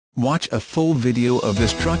Watch a full video of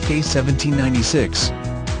this truck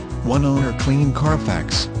K1796. One owner clean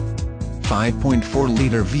Carfax.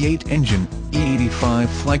 5.4-liter V8 engine, E85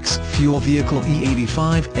 flex fuel vehicle,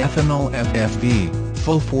 E85 ethanol FFV,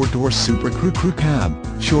 full 4-door Super Crew cab,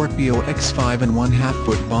 short BOX 5.5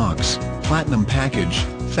 foot box, platinum package,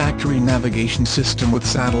 factory navigation system with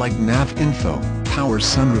satellite nav info, power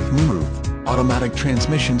sunroof moonroof, automatic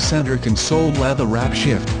transmission center console leather wrap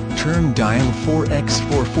shift, turn dial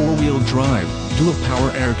 4x4 4-wheel drive, dual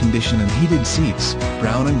power air condition and heated seats,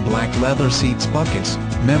 brown and black leather seats buckets,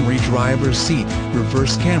 memory driver's seat,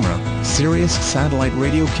 reverse camera, Sirius satellite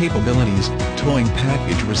radio capabilities, towing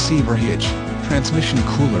package receiver hitch, transmission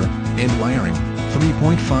cooler, and wiring,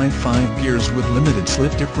 3.55 gears with limited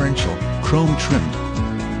slip differential, chrome trimmed.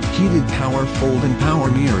 Heated power fold and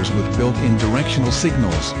power mirrors with built-in directional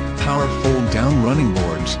signals, power fold-down running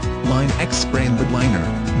boards, Line X branded liner,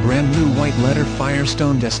 brand new white letter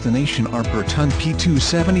Firestone destination R per ton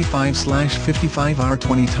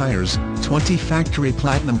P275/55R20 tires, 20 factory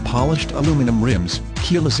platinum polished aluminum rims,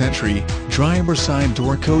 keyless entry, driver side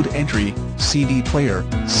door code entry, CD player,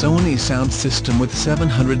 Sony sound system with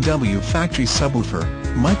 700W factory subwoofer,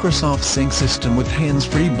 Microsoft Sync system with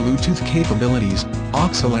hands-free Bluetooth capabilities,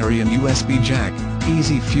 auxiliary and USB jack,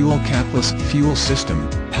 easy fuel capless fuel system,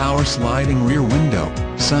 power sliding rear window,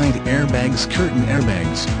 side airbags, curtain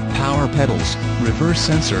airbags, power pedals, reverse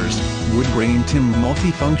sensors, wood grain trim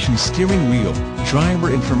multifunction steering wheel,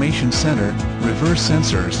 driver information center, reverse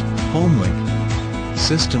sensors, HomeLink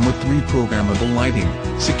system with 3 programmable lighting,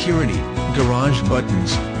 security, garage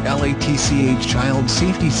buttons, LATCH child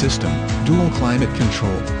safety system, dual climate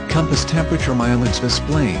control, compass temperature mileage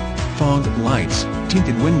display, fog lights,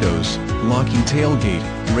 tinted windows, locking tailgate,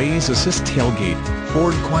 raise assist tailgate,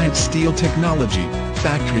 Ford quiet steel technology,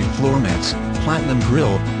 factory floor mats, platinum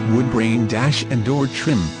grille, wood grain dash and door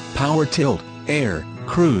trim, power tilt, air,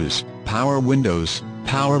 cruise, power windows,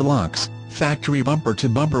 power locks, factory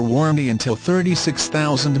bumper-to-bumper warranty until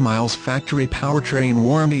 36,000 miles, factory powertrain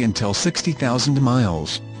warranty until 60,000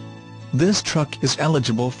 miles. This truck is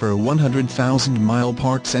eligible for a 100,000-mile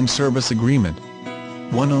parts and service agreement.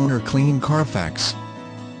 One owner clean Carfax.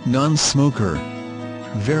 Non-smoker.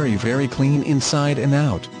 Very clean inside and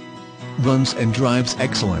out. Runs and drives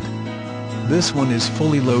excellent. This one is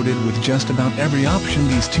fully loaded with just about every option.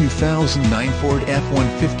 These 2009 Ford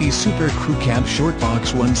F-150 Super Crew Cab short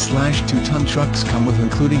box 1/2 ton trucks come with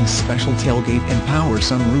including special tailgate and power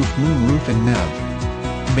sunroof, moonroof and nav.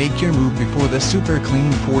 Make your move before the super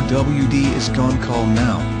clean Ford WD is gone. Call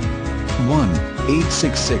now.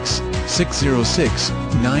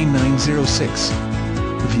 1-866-606-9906.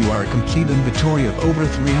 View our complete inventory of over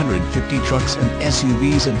 350 trucks and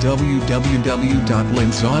SUVs at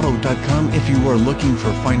www.lenzauto.com. If you are looking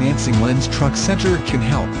for financing, Lenz Truck Center can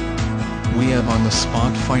help. We have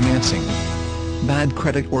on-the-spot financing. Bad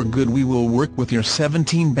credit or good, we will work with your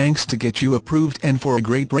 17 banks to get you approved and for a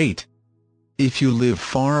great rate. If you live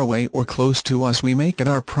far away or close to us, we make it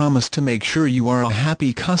our promise to make sure you are a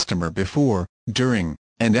happy customer before, during,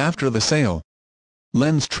 and after the sale.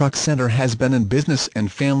 Lenz Truck Center has been in business and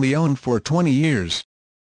family-owned for 20 years.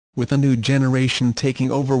 With a new generation taking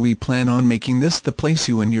over, we plan on making this the place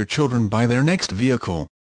you and your children buy their next vehicle.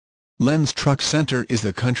 Lenz Truck Center is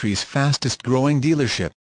the country's fastest-growing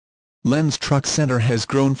dealership. Lenz Truck Center has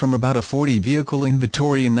grown from about a 40-vehicle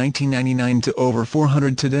inventory in 1999 to over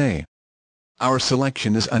 400 today. Our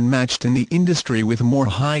selection is unmatched in the industry, with more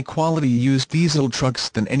high-quality used diesel trucks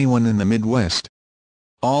than anyone in the Midwest.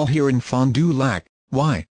 All here in Fond du Lac.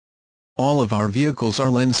 Why? All of our vehicles are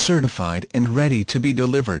Lenz certified and ready to be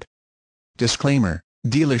delivered. Disclaimer: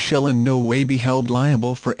 dealer shall in no way be held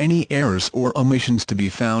liable for any errors or omissions to be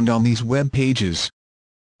found on these web pages.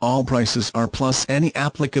 All prices are plus any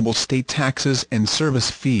applicable state taxes and service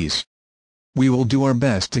fees. We will do our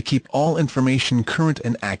best to keep all information current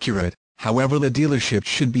and accurate, however the dealership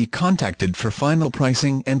should be contacted for final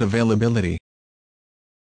pricing and availability.